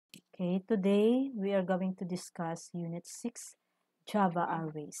Okay, today we are going to discuss Unit 6, Java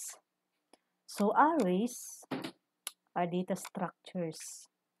Arrays. So arrays are data structures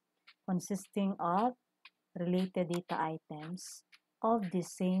consisting of related data items of the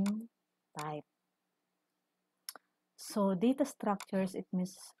same type. So data structures, it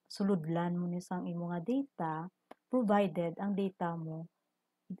means suludlan mo ni sang imo nga data provided ang data mo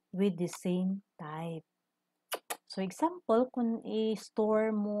with the same type. So example, kung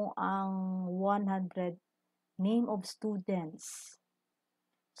i-store mo ang 100 name of students.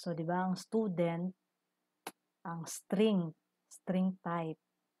 So, di ba, ang student, ang string type.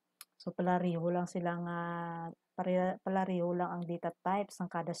 So, palariho lang silang, palariho lang ang data types ng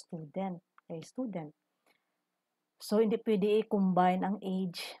kada student. Okay, student. So, hindi pwede i-combine ang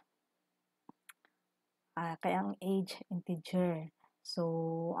age. Kaya ang age, integer.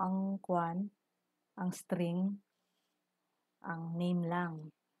 So, ang string, ang name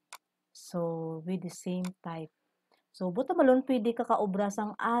lang. So, with the same type. So, buta malon pwede ka kaobra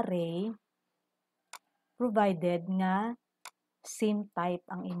sang array provided nga same type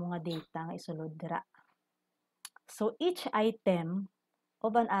ang imo nga data nga isulod dira. So, each item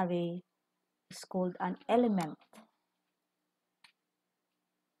of an array is called an element.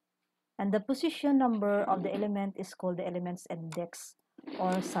 And the position number of the element is called the element's index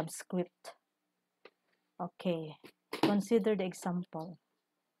or subscript. Okay, consider the example.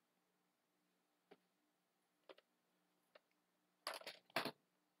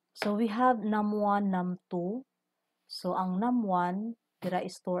 So, we have num1, num2. So, ang num1, dira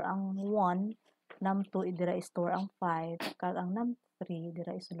i-store ang 1, num2, dira i-store ang 5, kag ang num3,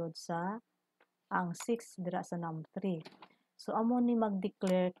 dira isulod sa ang 6, dira sa num3. So, amo ni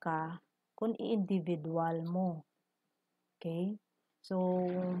mag-declare ka kung i-individual mo. Okay? So,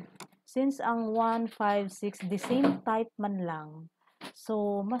 since ang 1, 5, 6, the same type man lang,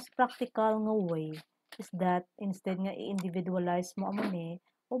 so, mas practical nga way is that instead nga i-individualize mo amo ni,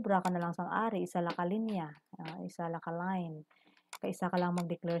 obra ka na lang sang ari, isa la ka linya, isa la ka line. Isa ka lang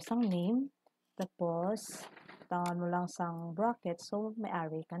mag-declare sang name, tapos, tangan mo lang sang bracket, so, may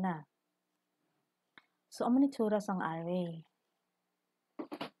array ka na. So, amo ni tsura sang array.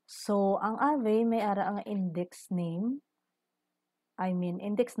 So, ang array may ara ang index name,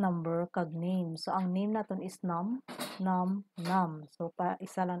 index number kag name. So, ang name naton is num. So,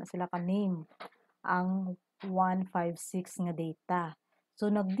 isa lang sila ka name ang 156 nga data. So,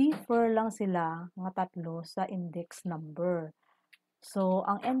 nag-differ lang sila nga tatlo sa index number. So,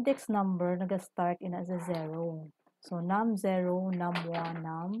 ang index number nag-start in as a 0. So, num0, num1,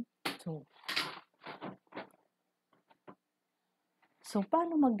 num2. So,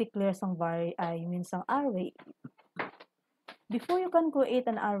 paano mag-declare sang sang array? Before you can create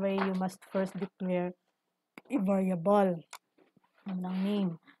an array, you must first declare a variable ng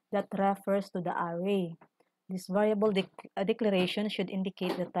name that refers to the array. This variable declaration should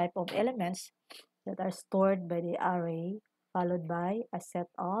indicate the type of elements that are stored by the array, followed by a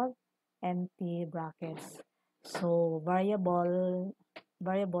set of empty brackets. So, variable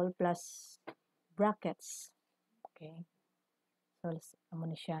plus brackets. Okay. So,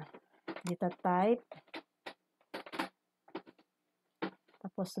 ano na siya? Data type,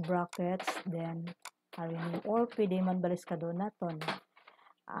 tapos brackets, then array name, or pwede man balis ka doon naton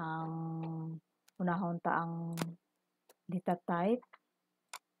ang unahon ta ang data type,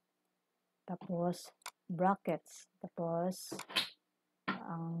 tapos brackets, tapos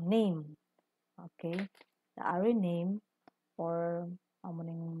ang name. Okay, the array name or ang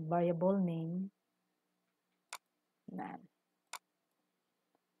variable name.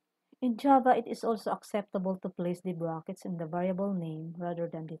 In Java, it is also acceptable to place the brackets in the variable name rather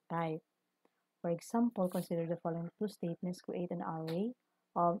than the type. For example, consider the following two statements. Create an array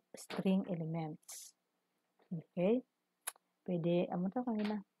of string elements. Okay? Pwede,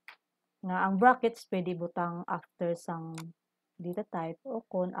 nga ang brackets pwede butang after sang data type o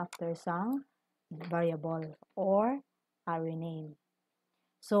kon after sang variable or array name.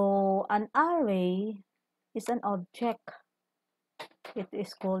 So, an array is an object. It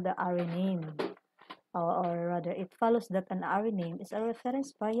is called the array name. Or rather, it follows that an array name is a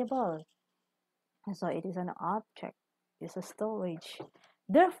reference variable. So, it is an object. It's a storage.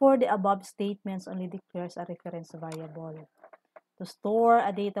 Therefore, the above statements only declares a reference variable. To store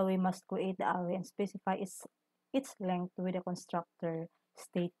a data, we must create the array and specify its length with a constructor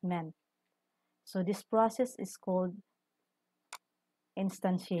statement. So, this process is called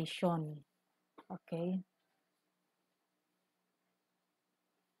instantiation. Okay?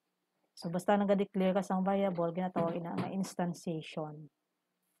 So, basta nag-declare ka sang variable, ginatawag na instantiation.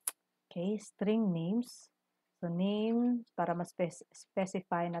 Okay? String names. So, name, para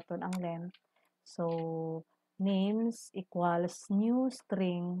mas-specify naton ang length. So, names equals new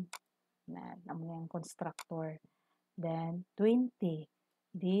string, naman yung constructor. Then, 20,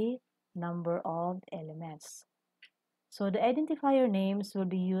 the number of elements. So, the identifier names will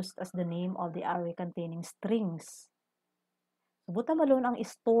be used as the name of the array containing strings. So, buta malon ang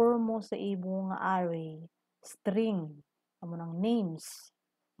store mo sa imo nga array, string, amo ng names,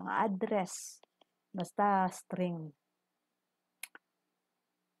 mga address, basta string.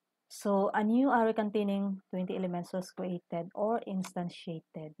 So, a new array containing 20 elements was created or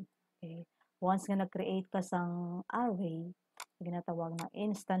instantiated. Okay? Once nga nag-create ka sang array, ginatawag na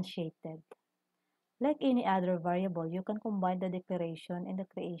instantiated. Like any other variable, you can combine the declaration and the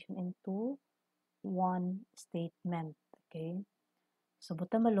creation into one statement. Okay? So,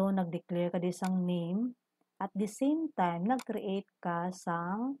 buta malo, nag-declare ka di sang name, at the same time, nag-create ka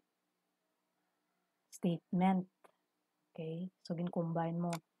sang statement. Okay? So, gin-combine mo.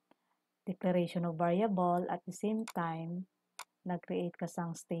 Declaration of variable, at the same time, nag-create ka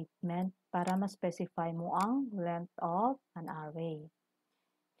sang statement para ma-specify mo ang length of an array.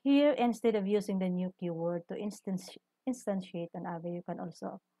 Here, instead of using the new keyword to instantiate an array, you can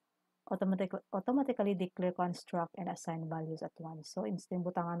also automatically declare, construct, and assign values at once. So, instead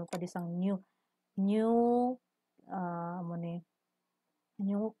butangan mo pa disang new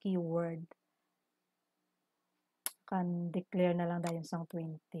keyword, kan declare na lang dayon sang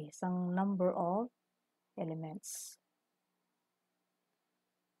 20, sang number of elements.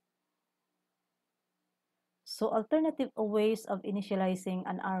 So, alternative ways of initializing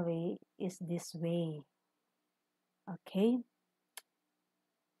an array is this way. Okay?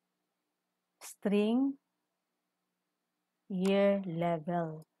 String, year,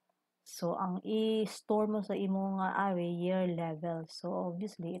 level. So, ang i-store mo sa imo nga array, year, level. So,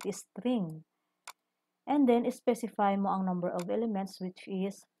 obviously, it is string. And then, specify mo ang number of elements, which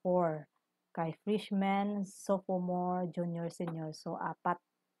is 4. Kay freshman, sophomore, junior, senior. So, 4.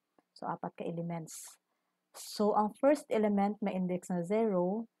 So, 4 ka elements. So, ang first element may index na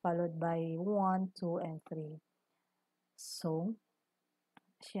 0, followed by 1, 2, and 3. So,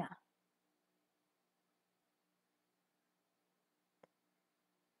 siya.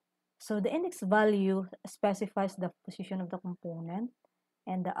 So, the index value specifies the position of the component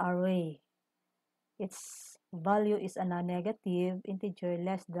and the array. Its value is a non-negative integer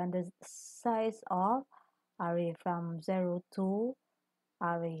less than the size of array from 0 to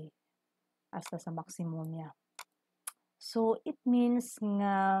array hasta sa maximum niya. So, it means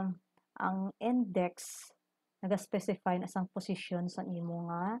nga ang index nag-specify na isang position sa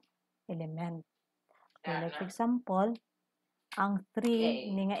imo nga element. Okay, like for example, ang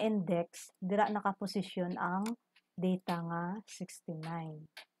 3 ni nga index, dira nakaposisyon ang data nga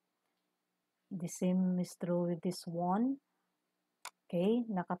 69. The same is true with this one. Okay,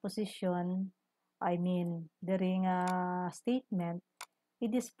 nakaposisyon, diri nga statement,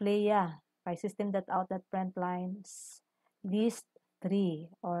 i-display ya kay system.out.println list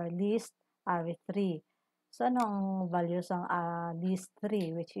 3 or list array 3. So, ano ang value sang list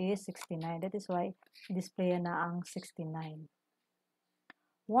 3, which is 69. That is why display na ang 69.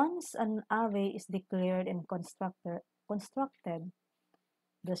 Once an array is declared and constructed,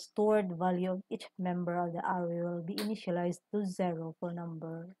 the stored value of each member of the array will be initialized to 0 for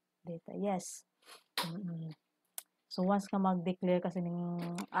number data. Yes. So, once ka mag-declare kasi ng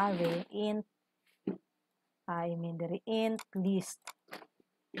array, int list.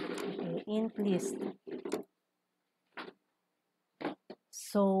 Okay, int list.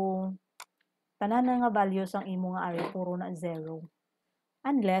 So, tanan na nga values ang imo nga array, puro na 0.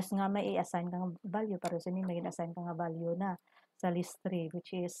 Unless nga may i-assign kang value, pero sa may i-assign kang value na sa list 3,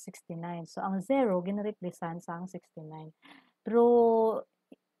 which is 69. So, ang 0, gina-represent sa ang 69. Pero,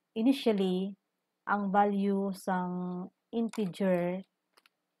 initially, ang value sang integer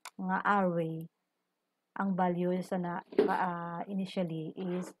nga array, ang value sa initially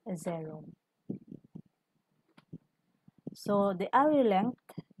is 0. So, the array length,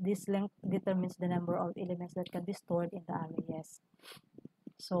 this length determines the number of elements that can be stored in the array. Yes.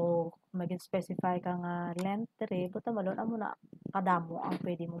 So, mag-specify ka nga length 3, buta malon amo na kadamo ang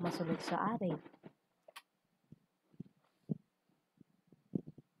pwede mo masulod sa array.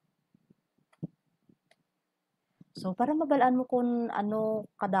 So, para mabalaan mo kung ano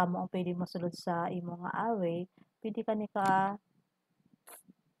kadamo ang pwede masulod sa imo nga array, pwede ka ni ka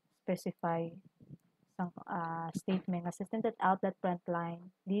specify sang statement nga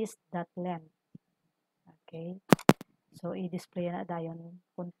system.out.println list.length. Okay? So, i-display na dayon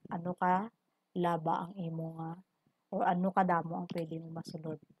kung ano ka laba ang imo nga or ano kadamo ang pwede mo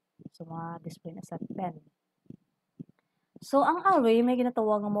masulod. So, mga display na sa pen. So, ang array may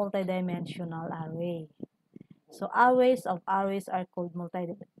ginatawag ng multidimensional array. So, arrays of arrays are called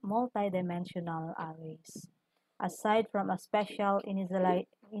multidimensional arrays. Aside from a special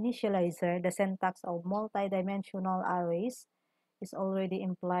initializer, the syntax of multidimensional arrays is already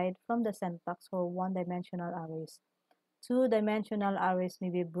implied from the syntax for one-dimensional arrays. Two-dimensional arrays may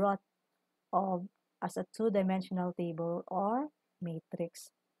be brought of as a two-dimensional table or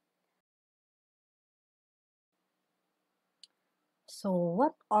matrix. So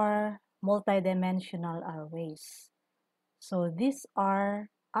what are multidimensional arrays? So these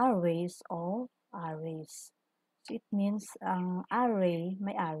are arrays of arrays. So it means ang array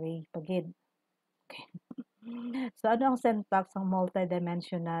may array pagid. Okay. So ano ang syntax ng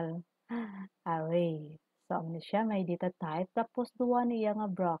multidimensional array? So ano siya may data type tapos duwa niya nga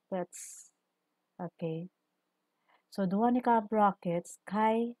brackets. Okay. So duwa ni ka brackets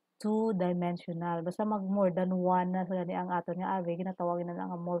kay two-dimensional. Basta mag more than one na sa gani ang aton nga array ginatawag na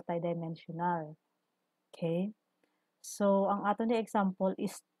nga multidimensional. Okay? So ang aton ni example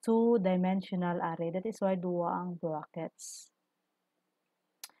is two-dimensional array. That is why duwa ang brackets.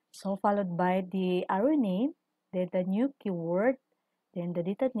 So followed by the array name, then the new keyword, then the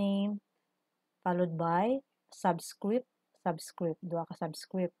data name, followed by subscript, duwa ka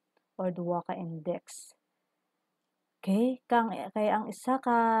subscript or duwa ka index. Okay, kaya ang isa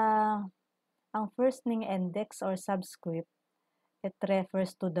ka ang first ning index or subscript, it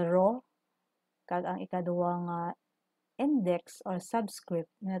refers to the row, kag ang ikaduhang index or subscript,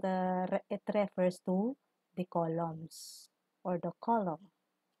 it refers to the columns or the column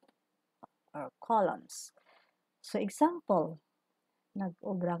or columns. So example,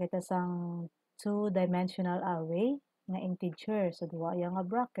 nag-ubra kita sang two-dimensional array nga integer. So duwa yang nga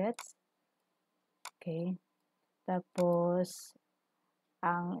brackets. Okay. Tapos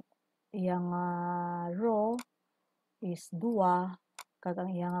ang iyang row is duwa kag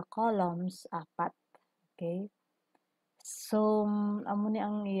ang iyang columns apat. Okay? So amo ni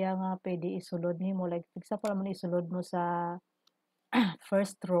ang iyang pwede isulod nimo, like for example amo ni isulod mo sa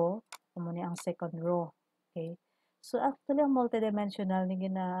first row, amo ni ang second row. Okay? So actually ang multidimensional ni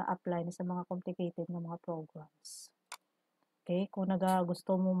gina-apply ni sa mga complicated nga mga programs. Okay? Kung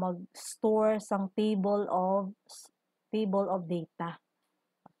gusto mo mag-store sang table of data.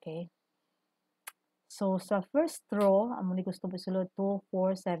 Okay? So, sa first row, amo ni gusto mo isulod 2,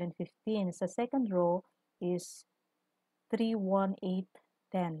 4, 7, 15. Sa second row is 3, 1, 8,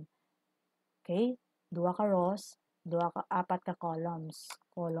 10. Okay? Duwa ka rows, apat ka columns.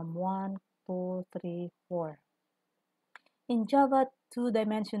 Column 1, 2, 3, 4. In Java,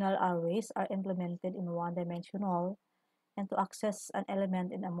 two-dimensional arrays are implemented in one-dimensional, and to access an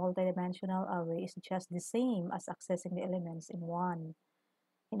element in a multidimensional array is just the same as accessing the elements in a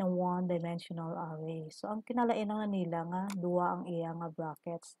one-dimensional array. So, ang kinalainan nila nga, duwa ang iya nga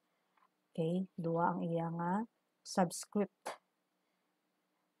brackets. Okay? Duwa ang iya nga subscript.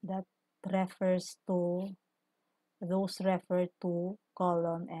 That refers to, those refer to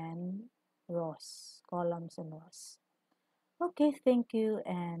columns and rows. Okay, thank you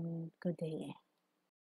and good day.